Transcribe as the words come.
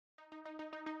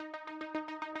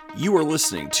You are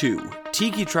listening to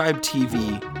Tiki Tribe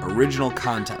TV original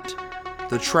content.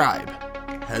 The tribe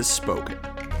has spoken.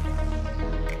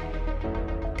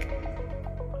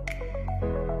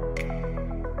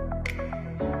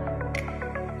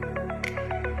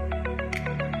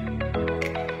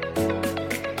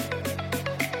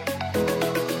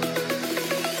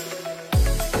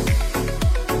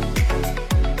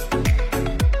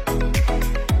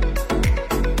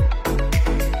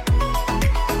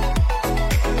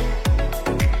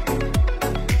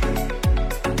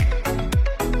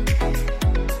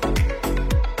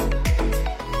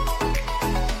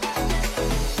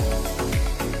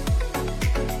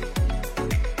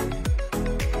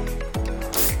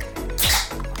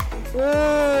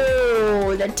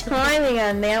 Timing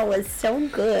on that was so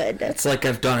good. It's like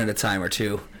I've done it a time or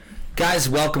two. Guys,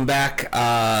 welcome back.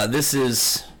 There's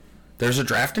a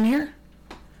draft in here?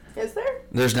 Is there?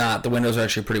 There's not. The windows are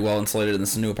actually pretty well insulated in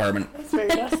this new apartment. It's very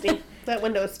dusty. That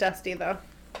window is dusty, though.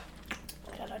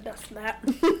 I gotta dust that.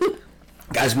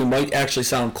 Guys, we might actually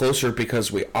sound closer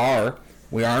because we aren't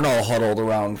all huddled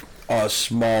around a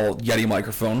small Yeti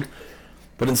microphone.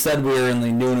 But instead, we're in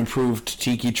the new and improved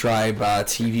Tiki Tribe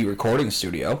TV recording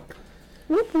studio.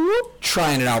 Whoop, whoop.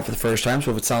 Trying it out for the first time,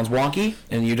 so if it sounds wonky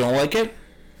and you don't like it,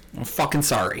 I'm fucking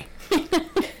sorry.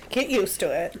 Get used to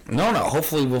it. No,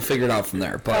 hopefully we'll figure it out from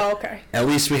there. But okay. At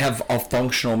least we have a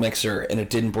functional mixer and it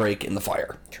didn't break in the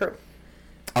fire. True.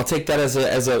 I'll take that as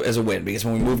a win, because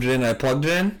when we moved it in and I plugged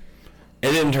it in,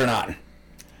 it didn't turn on.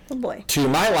 Oh boy. To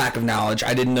my lack of knowledge,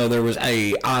 I didn't know there was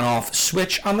a on-off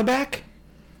switch on the back.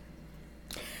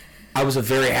 I was a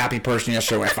very happy person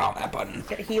yesterday when I found that button.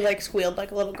 He squealed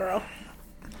like a little girl.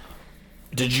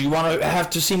 Did you want to have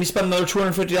to see me spend another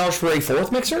 $250 for a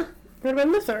fourth mixer? Would have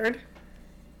been the third.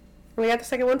 We got the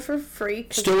second one for free.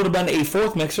 Still would have been a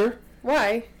fourth mixer.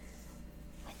 Why?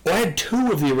 Well, I had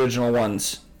two of the original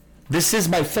ones. This is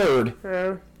my third,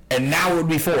 and now it would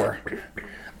be four.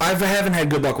 I haven't had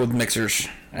good luck with mixers,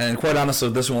 and quite honestly,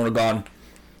 this one would have gone.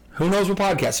 Who knows what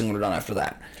podcasting would have done after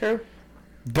that? True.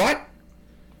 But,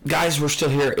 guys, we're still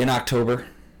here in October.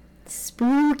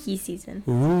 Spooky season.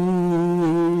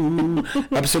 Ooh.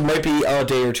 Episode might be a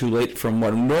day or two late from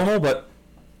what normal, but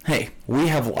hey, we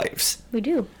have lives. We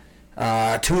do.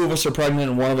 Two of us are pregnant,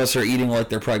 and one of us are eating like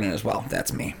they're pregnant as well.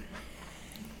 That's me.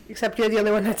 Except you're the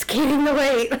only one that's gaining the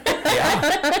weight.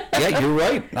 Yeah, you're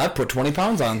right. I put 20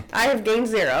 pounds on. I have gained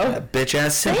 0. That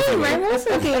bitch-ass sympathy. Hey, I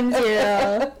also gained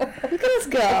 0. Look at us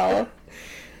go.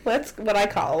 That's what I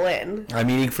call a win. I'm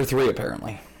eating for 3,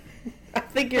 apparently. I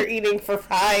think you're eating for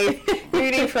 5. You're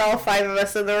eating for all 5 of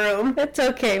us in the room. It's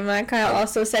okay. My Kyle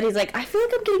also said, he's like, I feel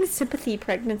like I'm getting sympathy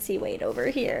pregnancy weight over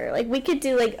here. Like, we could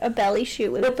do, a belly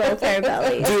shoot with both our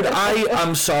bellies. Dude,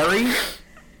 I'm sorry.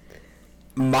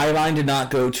 My line did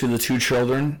not go to the 2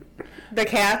 children. The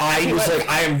cat? I was like,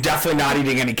 I am definitely not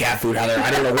eating any cat food, Heather. I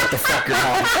don't know what the fuck you're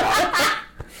talking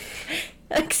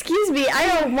about. Excuse me, I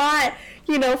don't want,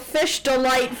 fish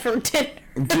delight for dinner.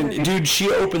 Dude, she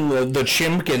opened the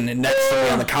chimkin next to me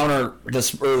on the counter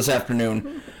this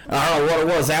afternoon. I don't know what it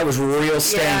was. That was real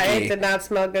stanky. Yeah, it did not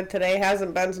smell good today.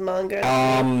 Hasn't been smelling good.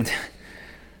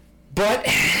 But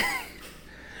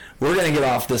we're going to get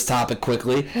off this topic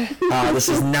quickly. This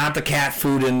is not the cat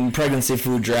food and pregnancy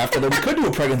food draft, although we could do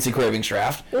a pregnancy cravings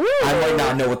draft. Ooh. I might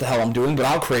not know what the hell I'm doing, but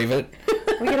I'll crave it.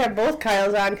 We could have both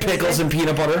Kyles on. Pickles and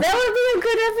peanut butter. That would be a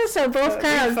good episode. Both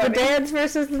Kyles, the dads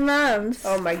versus the moms.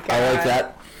 Oh my god. I like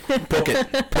that. Book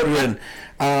it. Put it in.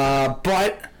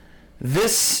 But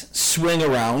this swing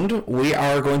around, we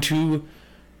are going to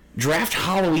draft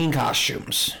Halloween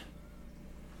costumes.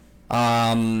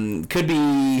 Could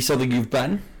be something you've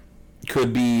been.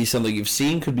 Could be something you've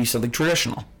seen. Could be something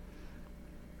traditional.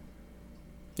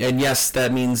 And yes,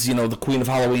 that means, the Queen of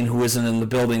Halloween who isn't in the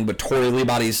building, but Tori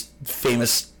Leabody's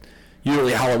famous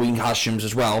yearly Halloween costumes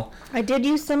as well. I did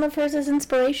use some of hers as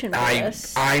inspiration for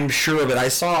this. I'm sure of it.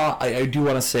 I do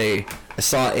want to say, I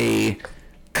saw a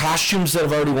costumes that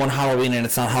have already won Halloween and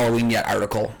it's not Halloween yet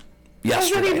article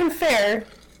yesterday. How's that even fair?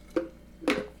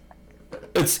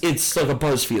 It's like a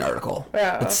BuzzFeed article.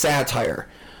 Yeah. It's satire.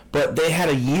 But they had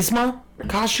a Yzma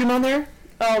costume on there.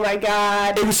 Oh my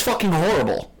god. It was fucking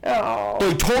horrible. Oh.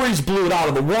 Like, Tori's blew it out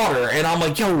of the water, and I'm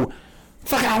like, yo,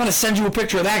 fucking, I'm gonna send you a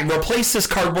picture of that and replace this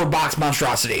cardboard box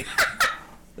monstrosity.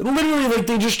 Literally,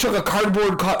 they just took a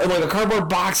cardboard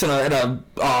box and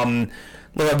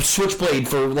a switchblade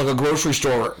for a grocery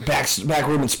store back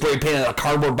room and spray painted a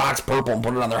cardboard box purple and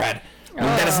put it on their head.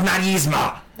 That is not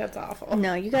Yzma. That's awful.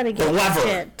 No, you gotta get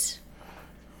it.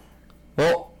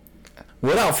 Well,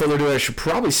 without further ado, I should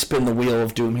probably spin the wheel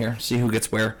of doom here, see who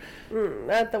gets where.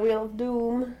 Not the wheel of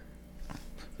doom.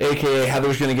 A.K.A.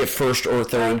 Heather's going to get first or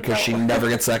third because she never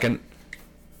gets second.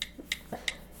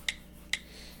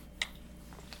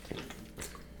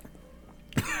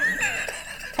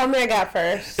 Tell me I got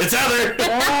first. It's Heather!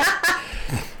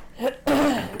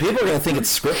 People are going to think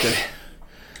it's scripted.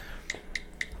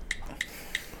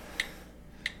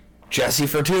 Jesse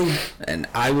for 2, and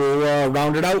I will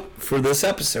round it out for this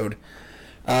episode.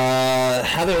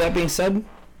 Heather, that being said...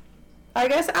 I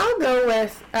guess I'll go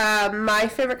with my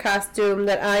favorite costume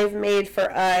that I've made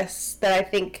for us that I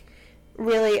think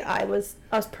really I was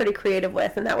pretty creative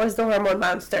with, and that was the Hormone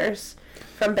Monsters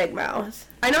from Big Mouth.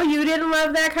 I know you didn't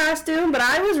love that costume, but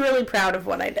I was really proud of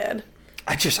what I did.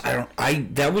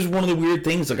 That was one of the weird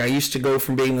things. Like, I used to go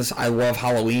from being this I love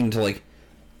Halloween to, like,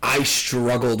 I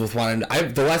struggled with wanting...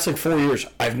 the last, 4 years,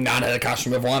 I've not had a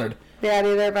costume I've wanted. Yeah,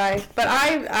 neither have I. But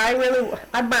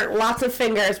I burnt lots of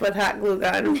fingers with hot glue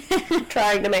gun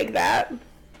trying to make that.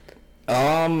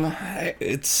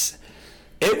 It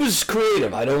was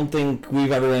creative. I don't think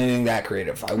we've ever done anything that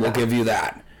creative. I will give you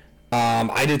that.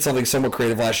 I did something somewhat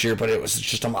creative last year, but it was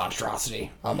just a monstrosity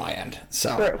on my end.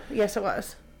 So. True. Yes, it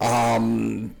was. I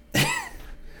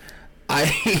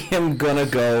am gonna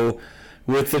go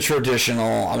with the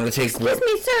traditional. I'm gonna take. Excuse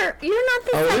me, sir. You're not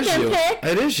the second pick.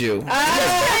 It is you.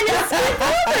 Trying to skip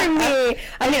over me.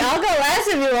 I mean, I'll go last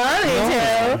if you want me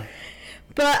to.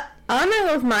 But I'm gonna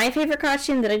go with my favorite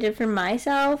costume that I did for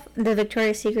myself, the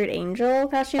Victoria's Secret Angel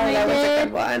costume I did. That was a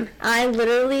good one. I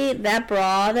literally, that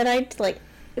bra that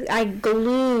I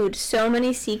glued so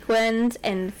many sequins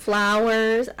and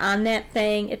flowers on that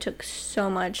thing. It took so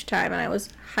much time, and I was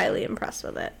highly impressed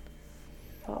with it.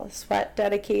 All sweat,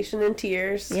 dedication, and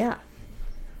tears. Yeah.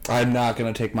 I'm not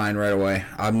going to take mine right away.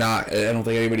 I don't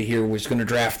think anybody here was going to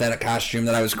draft that costume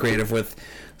that I was creative with.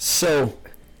 So,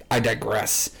 I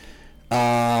digress.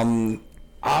 I'm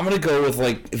going to go with,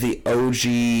 the OG,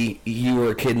 you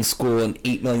were a kid in school and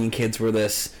 8 million kids were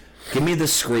this. Give me the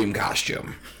Scream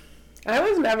costume. I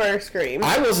was never a Scream.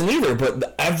 I wasn't either,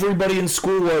 but everybody in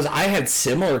school was. I had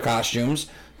similar costumes.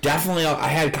 Definitely, I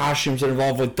had costumes that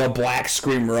involved, the black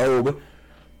Scream robe.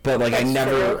 But, I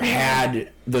never had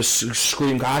the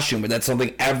Scream costume. But that's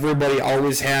something everybody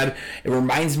always had. It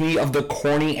reminds me of the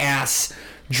corny-ass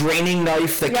draining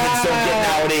knife that kids don't get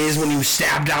nowadays when you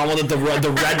stab down with it. The red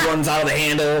runs out of the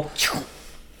handle. So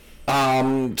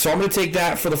I'm going to take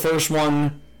that for the first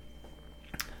one.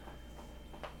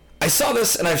 I saw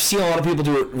this, and I've seen a lot of people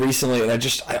do it recently, and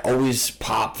I always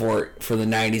pop for it for the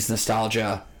 90s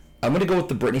nostalgia. I'm going to go with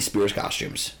the Britney Spears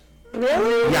costumes.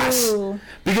 Really? Yes.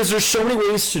 Because there's so many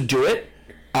ways to do it.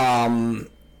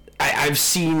 I've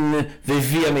seen the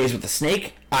VMAs with the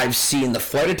snake. I've seen the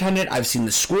flight attendant. I've seen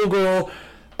the schoolgirl.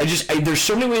 There's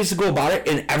so many ways to go about it,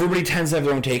 and everybody tends to have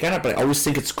their own take on it, but I always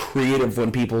think it's creative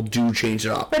when people do change it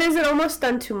up. But is it almost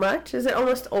done too much? Is it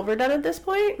almost overdone at this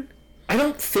point? I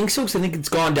don't think so, because I think it's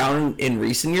gone down in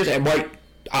recent years. It might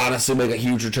honestly make a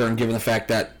huge return given the fact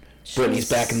that Britney's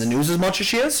back in the news as much as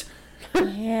she is.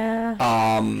 Yeah.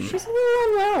 She's a little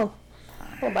unwell.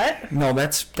 What? No,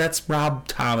 that's Rob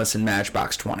Thomas in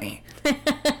Matchbox 20. But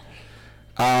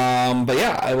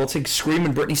yeah, I will take Scream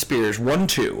and Britney Spears.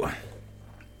 1-2.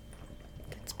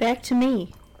 It's back to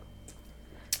me.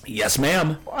 Yes,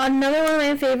 ma'am. Another one of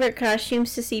my favorite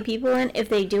costumes to see people in, if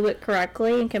they do it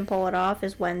correctly and can pull it off,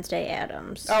 is Wednesday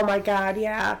Addams. Oh my god,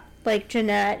 yeah.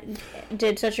 Jeanette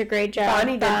did such a great job.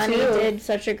 Bonnie did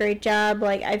such a great job.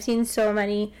 I've seen so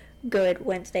many good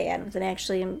Wednesday Addams, and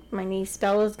actually my niece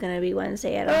Bella's going to be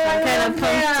Wednesday Addams. I'm kind of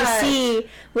pumped to see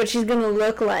what she's going to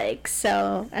look like.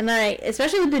 So, and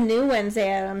especially with the new Wednesday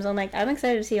Addams, I'm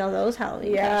excited to see all those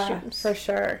Halloween costumes. For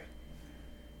sure.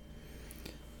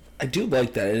 I do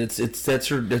like that. It's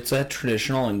that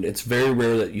traditional, and it's very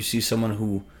rare that you see someone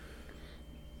who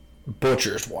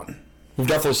butchers one. We've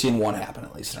definitely seen one happen,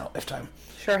 at least in our lifetime.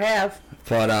 Sure have.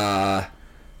 But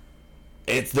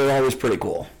they're always pretty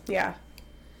cool. Yeah.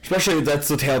 Especially that's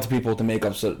the talented people with the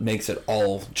makeup, so it makes it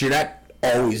all. Jeanette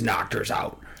always knocked hers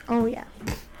out. Oh yeah.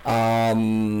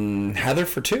 Heather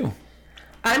for 2.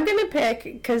 I'm gonna pick,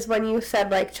 because when you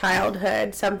said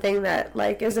childhood, something that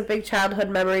is a big childhood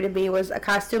memory to me was a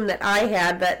costume that I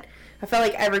had that I felt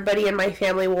like everybody in my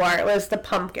family wore. It was the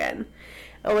pumpkin.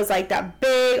 It was that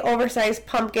big oversized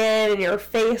pumpkin, and your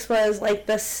face was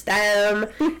the stem,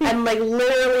 and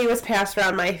literally was passed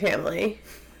around my family.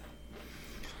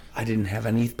 I didn't have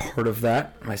any part of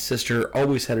that. My sister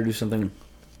always had to do something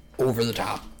over the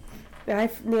top. Yeah. I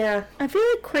feel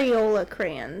like Crayola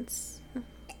crayons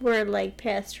were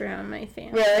passed around my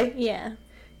family. Really? Yeah.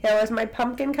 Yeah, it was my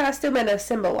pumpkin costume and a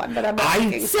Simba one, but I'm not I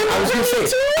was going to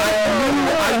say,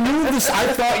 I knew this. I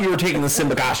thought you were taking the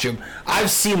Simba costume. I've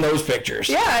seen those pictures.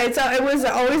 Yeah, it was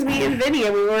always me and Vinny,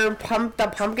 and we were the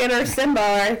pumpkin or Simba.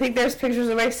 I think there's pictures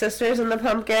of my sisters in the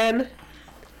pumpkin.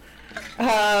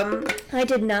 I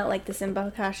did not like the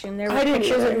Simba costume. There were I didn't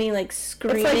pictures either. of me like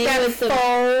screaming It's like that with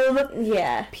foam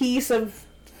yeah. piece of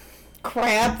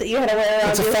crap that you had to wear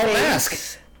It's on a your felt face.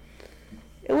 mask.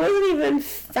 It wasn't even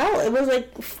felt. It was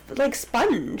like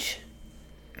sponge.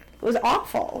 It was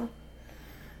awful.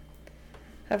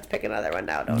 I have to pick another one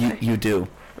now, don't I? You do.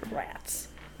 Rats.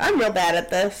 I'm real bad at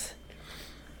this.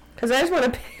 Because I just want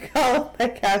to pick all the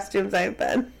costumes I've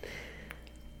been.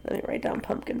 Let me write down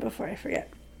pumpkin before I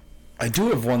forget. I do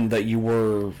have one that you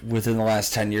were within the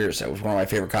last 10 years. That was one of my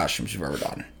favorite costumes you've ever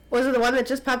done. Was it the one that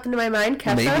just popped into my mind,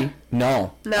 Kesha? Maybe.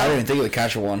 No. No. I didn't even think of the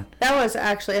Kesha one. That was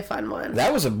actually a fun one.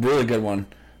 That was a really good one.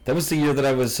 That was the year that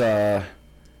I was, A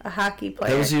hockey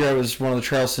player. that was the year I was one of the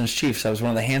Charleston's Chiefs. I was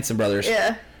one of the Hanson brothers.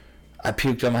 Yeah. I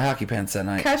puked on my hockey pants that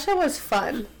night. Kesha was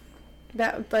fun.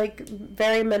 That, like,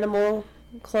 very minimal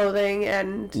clothing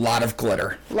and Lot of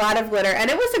glitter. a lot of glitter. And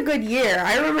it was a good year.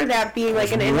 I remember that being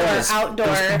like an warm indoor, as- outdoor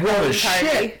it was warm as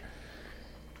Halloween party. shit.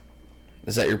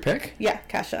 Is that your pick? Yeah,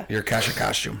 Kesha. Your Kesha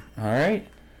costume. All right.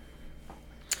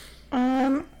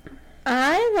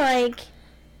 I like.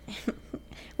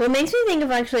 What makes me think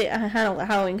of actually a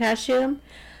Halloween costume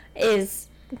is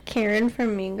Karen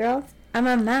from Mean Girls. I'm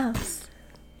a mouse.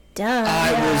 Duh.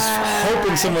 I was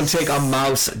hoping someone would take a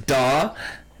mouse. Duh.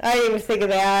 I didn't even think of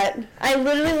that. I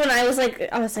literally, when I was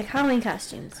like Halloween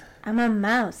costumes. I'm a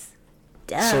mouse.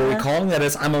 Duh. So are we calling that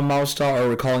as I'm a mouse doll, or are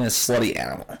we calling it a slutty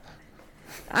animal?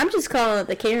 I'm just calling it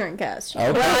the Karen costume.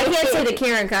 Okay. Well, I can't say the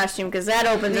Karen costume because that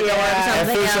opens the door to Yeah. At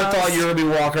something first else. I thought you were going to be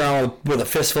walking around with a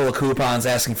fistful of coupons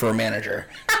asking for a manager.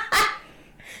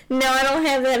 No, I don't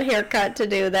have that haircut to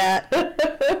do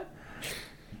that.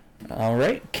 All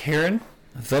right, Karen,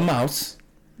 the mouse.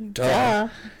 Duh.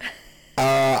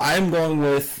 I'm going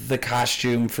with the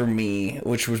costume for me,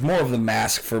 which was more of the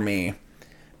mask for me,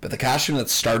 but the costume that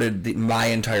started my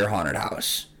entire haunted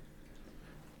house.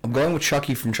 I'm going with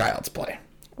Chucky from Child's Play.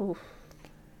 Ooh.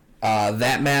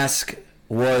 That mask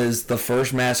was the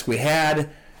first mask we had,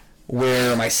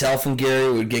 where myself and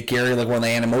Gary would get Gary like one of the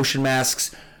Animotion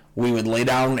masks. We would lay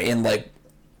down in like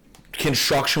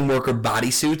construction worker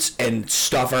bodysuits and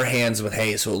stuff our hands with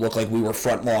hay so it looked like we were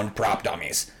front lawn prop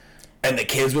dummies. And the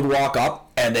kids would walk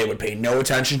up and they would pay no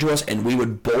attention to us and we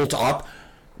would bolt up.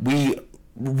 We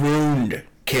ruined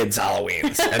kids'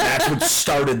 Halloweens, and that's what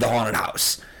started the haunted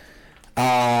house.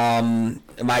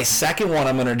 My second one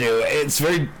I'm going to do, it's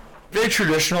very, very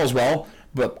traditional as well,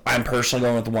 but I'm personally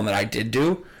going with the one that I did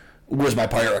do, was my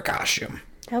pirate costume.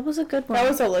 That was a good one. That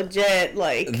was a legit,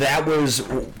 like... That was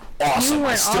awesome. You I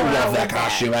went still all out love that with that.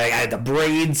 costume. I had the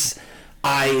braids.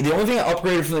 The only thing I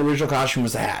upgraded from the original costume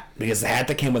was the hat, because the hat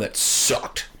that came with it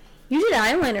sucked. You did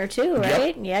eyeliner too,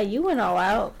 right? Yeah, you went all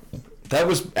out. That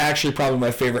was actually probably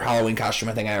my favorite Halloween costume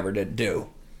I think I ever did do.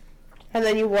 And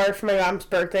then you wore it for my mom's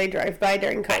birthday drive-by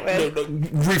during COVID.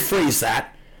 Rephrase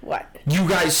that. What? You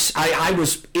guys, I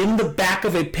was in the back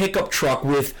of a pickup truck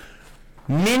with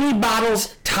mini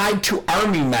bottles tied to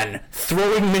army men,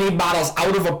 throwing mini bottles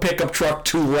out of a pickup truck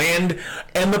to land,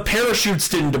 and the parachutes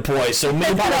didn't deploy, so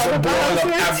mini bottles were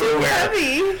blowing up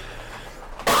everywhere.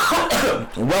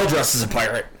 Well dressed as a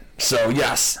pirate. So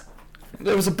yes,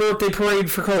 there was a birthday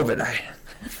parade for COVID.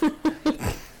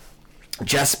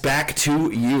 Jess, back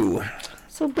to you.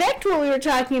 So back to what we were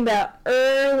talking about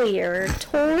earlier,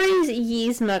 Tori's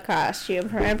Yzma costume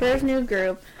for Emperor's New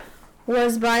Groove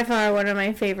was by far one of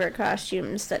my favorite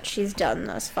costumes that she's done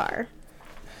thus far.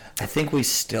 I think we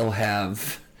still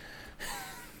have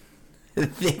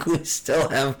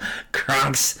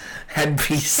Kronk's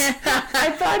headpiece.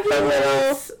 I thought he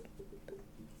was...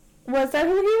 Was that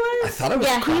who he was? I thought it was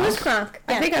Yeah, Kronk. he was Kronk.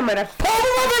 I think I might have... Pull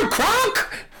him over,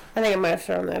 Kronk! I think I might have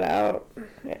thrown that out.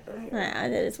 Yeah. Nah,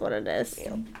 that is what it is.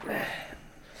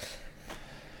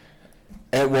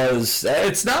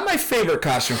 It's not my favorite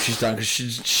costume she's done, because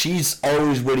she's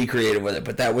always witty creative with it,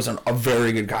 but that was a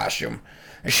very good costume.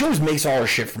 And she always makes all her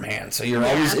shit from hand, so you're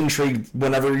always intrigued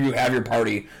whenever you have your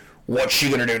party, what's she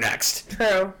gonna do next?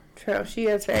 True. She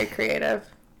is very creative.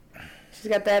 She's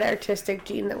got that artistic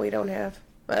gene that we don't have.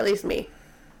 Well, at least me.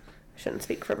 I shouldn't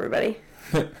speak for everybody.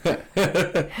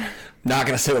 Not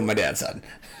gonna say what my dad said.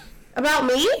 About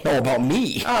me? No, about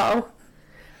me. Oh.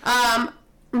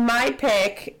 My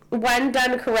pick, when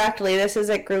done correctly, this is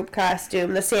a group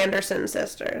costume, the Sanderson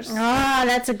sisters. Ah,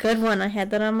 that's a good one. I had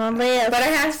that on my list. But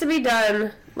it has to be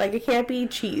done, like, it can't be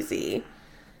cheesy.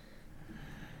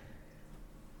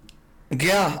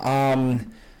 Yeah,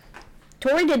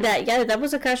 Tori did that. Yeah, that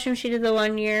was a costume she did the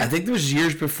one year. I think it was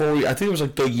years before I think it was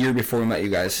like the year before we met you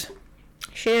guys.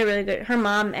 She did really good. Her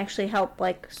mom actually helped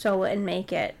like sew it and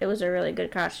make it. It was a really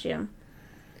good costume.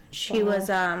 She was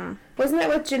Wasn't that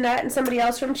with Jeanette and somebody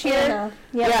else from Cheer?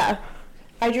 Yeah.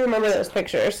 I do remember those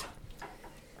pictures.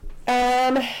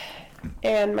 And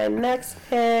my next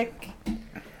pick.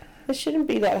 This shouldn't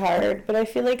be that hard, but I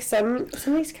feel like some of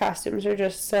these costumes are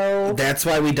just so... That's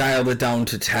why we dialed it down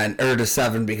to 10 or to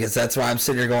 7, because that's why I'm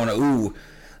sitting here going, ooh,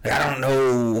 like, I don't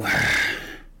know.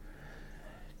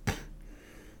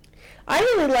 I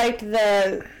really liked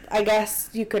the, I guess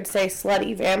you could say,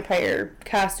 slutty vampire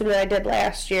costume that I did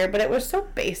last year, but it was so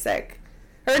basic.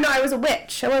 Or no, I was a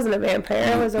witch. I wasn't a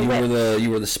vampire. I was a witch. You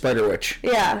were the spider witch.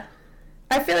 Yeah.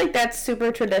 I feel like that's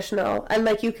super traditional, and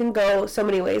like you can go so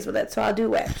many ways with it, so I'll do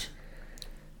witch.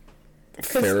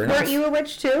 Fair enough. Weren't you a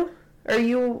witch too? Or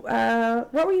you,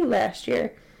 what were you last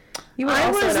year? You were I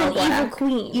also was an all an black. evil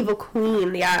queen. Evil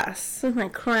queen, yes. with my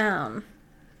crown.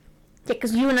 Yeah,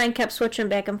 because you and I kept switching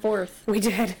back and forth. We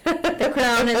did. The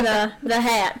crown and the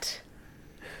hat.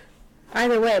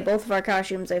 Either way, both of our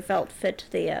costumes I felt fit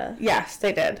the... Yes,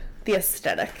 they did. The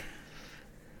aesthetic.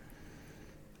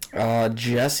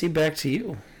 Jesse, back to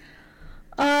you.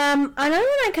 Another one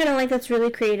I kind of like that's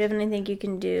really creative and I think you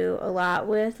can do a lot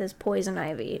with is poison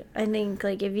ivy. I think,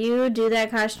 like, if you do that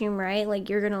costume right, like,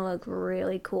 you're gonna look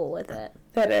really cool with it.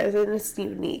 That is, and it's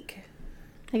unique.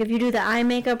 Like, if you do the eye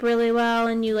makeup really well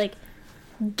and you, like,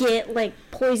 get, like,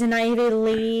 poison ivy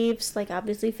leaves, like,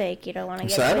 obviously fake, you don't want to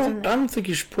get So I poison don't think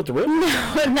you should put the real.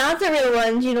 No, not the real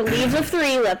ones, you know, leaves of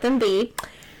 3, let them be.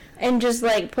 And just,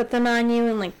 like, put them on you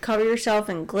and, like, cover yourself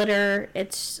in glitter.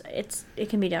 It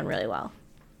can be done really well.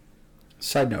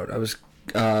 Side note, I was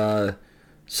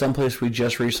someplace we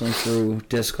just recently threw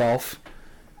disc golf.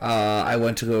 I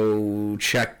went to go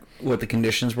check what the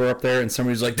conditions were up there, and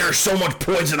somebody's like, "There's so much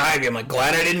poison ivy." I'm like,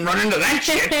 glad I didn't run into that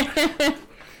shit.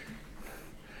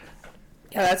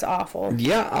 Yeah, that's awful.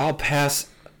 Yeah, I'll pass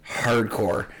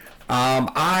hardcore.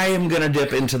 I am gonna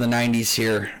dip into the 90s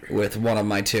here with one of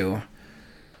my two.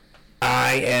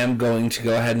 I am going to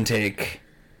go ahead and take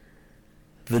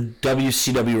the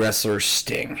WCW wrestler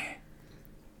Sting.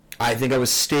 I think I was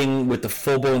Sting with the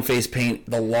full-blown face paint,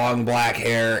 the long black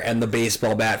hair, and the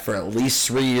baseball bat for at least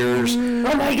 3 years.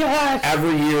 Oh my gosh!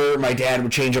 Every year, my dad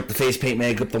would change up the face paint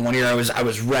makeup. The one year I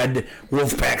was red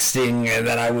Wolfpack Sting, and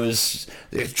then I was...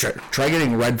 Try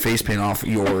getting red face paint off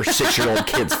your 6-year-old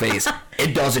kid's face.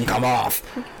 It doesn't come off.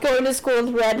 Going to school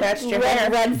with red face. Yeah, What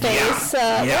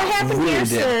happened really here, did.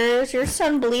 sir? Is your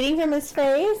son bleeding from his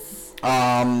face?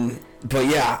 But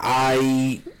yeah,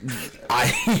 I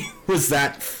was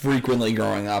that frequently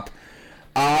growing up.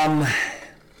 I'm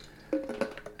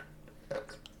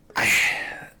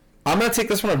gonna take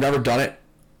this one. I've never done it.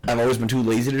 I've always been too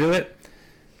lazy to do it.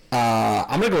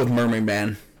 I'm gonna go with Mermaid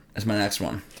Man as my next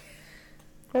one.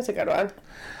 That's a good one.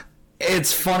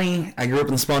 It's funny. I grew up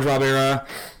in the SpongeBob era.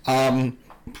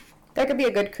 That could be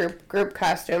a good group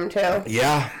costume too.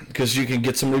 Yeah, because you can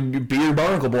get some be your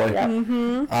barnacle boy. Yep.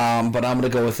 Mm-hmm. But I'm gonna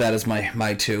go with that as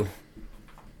my two.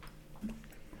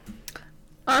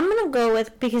 I'm going to go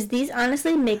with, because these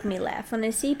honestly make me laugh. When I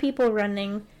see people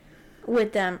running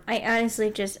with them, I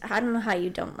honestly I don't know how you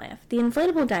don't laugh. The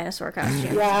inflatable dinosaur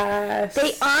costume. Yes.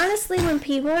 They honestly, when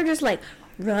people are just like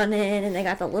running and they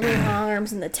got the little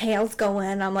arms and the tails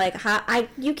going, I'm like,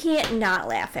 you can't not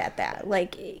laugh at that.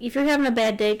 Like, if you're having a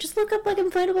bad day, just look up like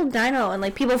inflatable dino and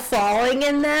like people falling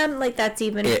in them. Like, that's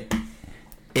even...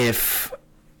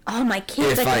 Oh, my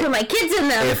kids. I can put my kids in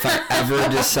them. If I ever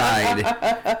decide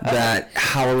that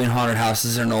Halloween haunted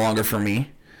houses are no longer for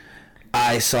me,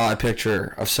 I saw a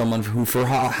picture of someone who, for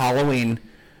Halloween,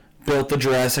 built the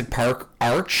Jurassic Park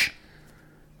arch,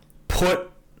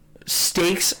 put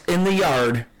stakes in the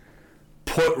yard,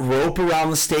 put rope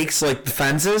around the stakes like the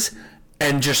fences,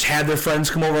 and just had their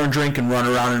friends come over and drink and run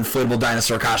around in inflatable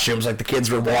dinosaur costumes like the kids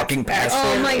were walking past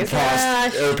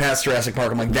past Jurassic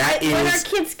Park. I'm like, that is when our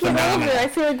kids get older, I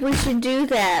feel like we should do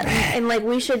that, and like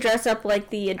we should dress up like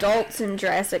the adults in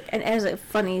Jurassic. And as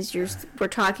funny as we're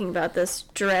talking about this,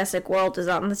 Jurassic World is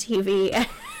on the TV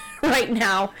right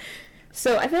now,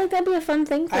 so I feel like that'd be a fun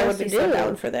thing for us to do. I would be so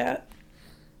down for that.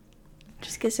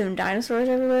 Just get some dinosaurs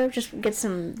everywhere. Just get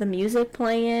the music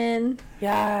playing.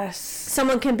 Yes.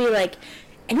 Someone can be like,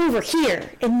 and over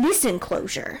here in this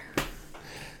enclosure.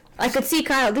 I could see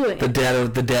Kyle doing it. The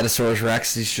Datasaurus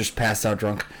Rex. He's just passed out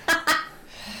drunk.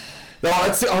 No,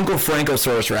 that's the Uncle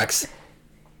Francosaurus Rex.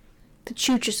 The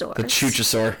Chuchosaurus. The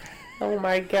Chuchosaur. Oh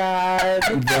my god.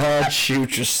 The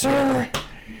Chuchosaur.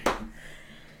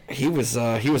 He was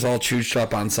all chooched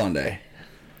up on Sunday.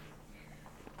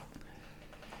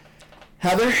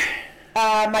 Heather?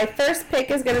 My first pick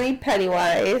is going to be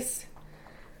Pennywise.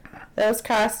 Those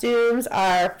costumes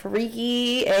are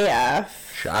freaky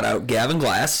AF. Shout out Gavin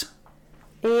Glass.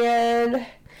 And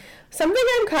something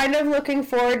I'm kind of looking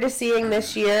forward to seeing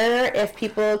this year, if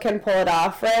people can pull it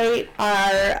off right,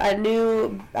 are a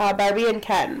new Barbie and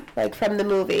Ken, like from the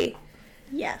movie.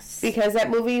 Yes. Because that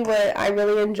movie I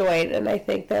really enjoyed, and I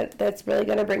think that's really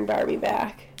going to bring Barbie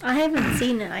back. I haven't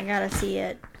seen it. I gotta see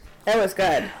it. That was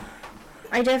good.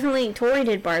 I definitely Tori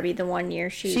did Barbie the one year.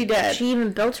 She did. She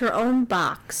even built her own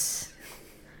box.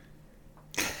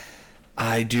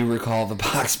 I do recall the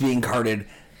box being carted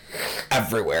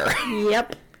everywhere.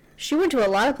 Yep. She went to a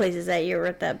lot of places that year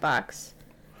with that box.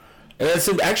 And it's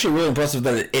actually really impressive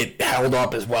that it held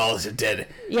up as well as it did.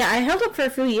 Yeah, I held up for a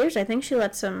few years. I think she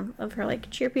let some of her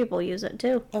cheer people use it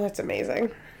too. Oh, that's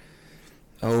amazing.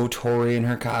 Oh, Tori and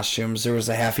her costumes. There was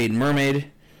a half-eaten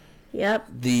mermaid. Yep.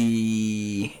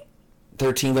 The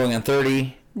 13 going on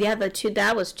 30. Yeah,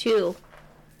 that was 2.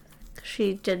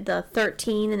 She did the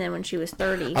 13 and then when she was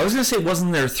 30. I was going to say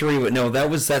wasn't there 3, but no, that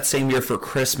was that same year for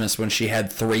Christmas when she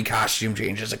had 3 costume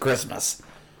changes at Christmas.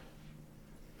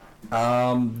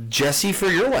 Jesse, for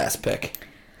your last pick.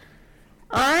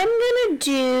 I'm going to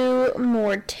do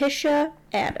Morticia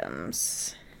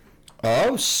Addams.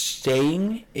 Oh,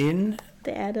 staying in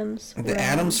The Addams. the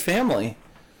Addams family.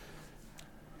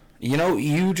 You know,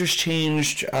 you just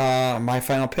changed my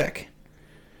final pick.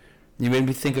 You made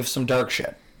me think of some dark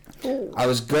shit. Ooh. I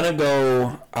was gonna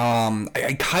go.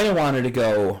 I kind of wanted to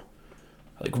go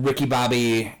like Ricky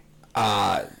Bobby,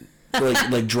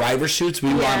 like driver suits.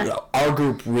 Our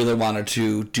group really wanted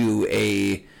to do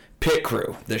a pit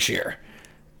crew this year,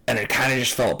 and it kind of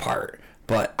just fell apart.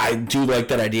 But I do like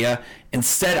that idea.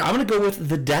 Instead, I'm gonna go with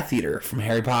the Death Eater from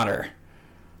Harry Potter.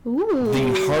 Ooh.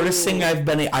 The hardest thing I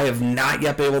have not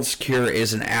yet been able to secure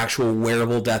is an actual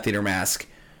wearable Death Eater mask.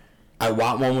 I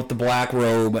want one with the black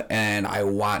robe, and I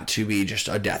want to be just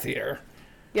a Death Eater.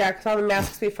 Yeah, because all the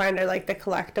masks we find are like the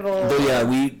collectible. But yeah,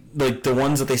 the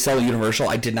ones that they sell at Universal,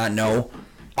 I did not know,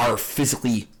 are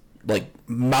physically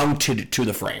mounted to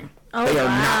the frame. Oh, they are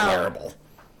wow. not wearable.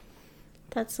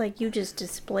 That's you just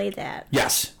display that.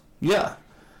 Yes. Yeah.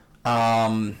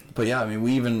 But yeah, I mean,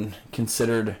 we even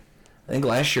considered. I think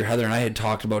last year Heather and I had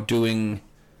talked about doing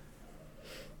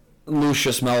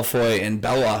Lucius Malfoy and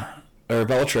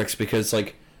Bellatrix because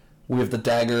we have the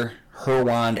dagger, her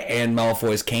wand, and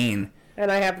Malfoy's cane.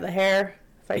 And I have the hair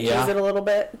if I use it a little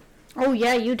bit. Oh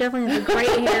yeah, you definitely have the great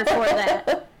hair for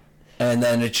that. And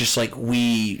then it's just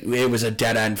it was a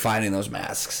dead end finding those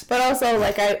masks. But also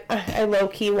I low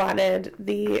key wanted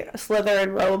the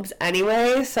Slytherin robes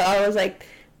anyway, so I was like,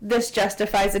 this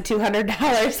justifies a $200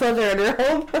 Slytherin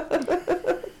robe.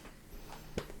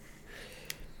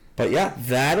 But yeah,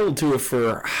 that'll do it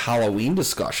for Halloween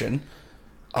discussion.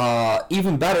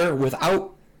 Even better,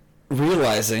 without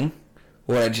realizing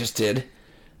what I just did,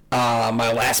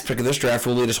 my last pick of this draft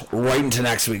will lead us right into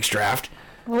next week's draft.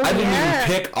 Oh, I didn't even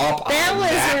pick up on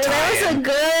that. That was a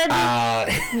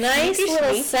good, nice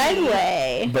little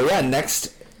segue. But yeah,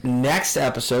 next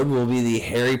episode will be the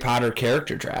Harry Potter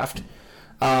character draft.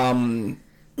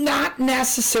 Not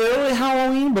necessarily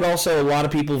Halloween, but also a lot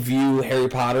of people view Harry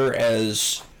Potter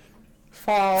as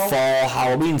fall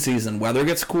Halloween season. Weather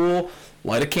gets cool,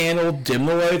 light a candle, dim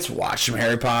the lights, watch some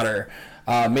Harry Potter.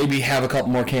 Maybe have a couple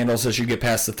more candles as you get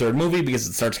past the third movie because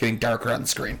it starts getting darker on the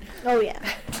screen. Oh yeah.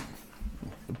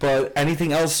 But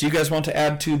anything else you guys want to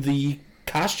add to the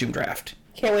costume draft?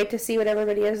 Can't wait to see what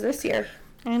everybody is this year.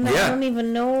 And I don't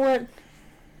even know what.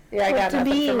 Yeah, I got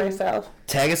nothing for myself.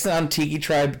 Tag us on Tiki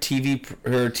Tribe TV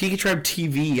or Tiki Tribe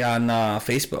TV on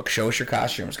Facebook. Show us your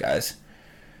costumes, guys.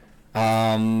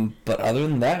 But other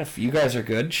than that, if you guys are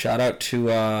good, shout out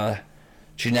to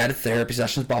Jeanette at Therapy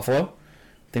Sessions Buffalo.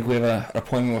 I think we have an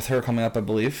appointment with her coming up, I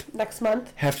believe. Next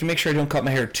month. Have to make sure I don't cut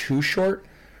my hair too short.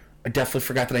 I definitely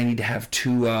forgot that I need to have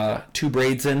two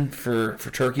braids in for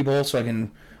Turkey Bowl so I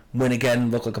can win again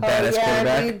and look like a badass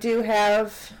quarterback. You do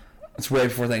have... It's right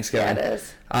before Thanksgiving. Yeah, it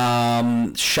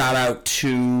is. Shout out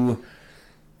to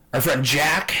our friend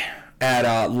Jack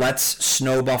at Let's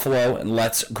Snow Buffalo and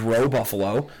Let's Grow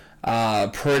Buffalo.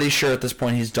 Pretty sure at this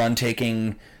point he's done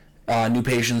taking new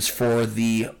patients for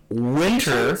the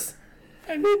winter.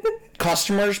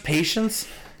 Customers, patients.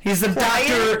 He's the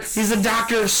doctor. He's the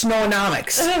doctor of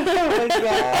snownomics. Oh my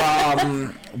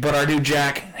god. But our dude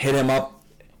Jack, hit him up.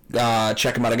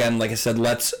 Check him out again. Like I said,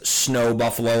 Let's Snow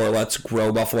Buffalo or Let's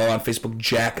Grow Buffalo on Facebook.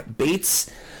 Jack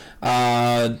Bates.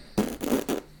 Ice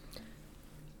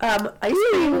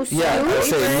cream. Yeah, I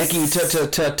say Nikki.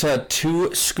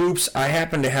 2 scoops. I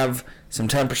happen to have some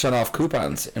 10% off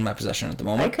coupons in my possession at the I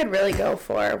moment. could really go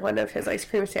for one of his ice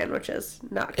cream sandwiches.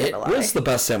 Not gonna It lie. was the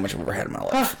best sandwich I've ever had in my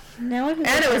life. Now I can And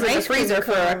get it was some in the ice cream freezer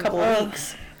for a cones. couple of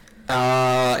weeks.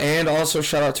 And also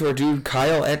shout out to our dude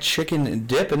Kyle at Chicken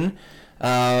Dippin',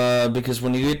 because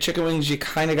when you get chicken wings, you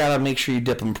kind of gotta make sure you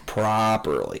dip them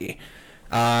properly,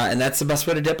 and that's the best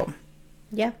way to dip them.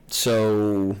 Yeah.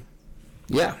 So,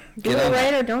 yeah, Do it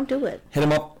right or don't do it. hit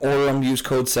them up, order them, use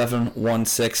code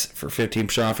 716 for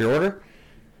 15% off your order.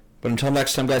 But until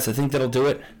next time, guys, I think that'll do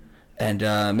it. And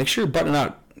make sure you're buttoning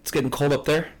out. It's getting cold up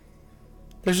there.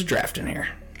 There's a draft in here.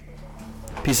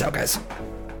 Peace out, guys.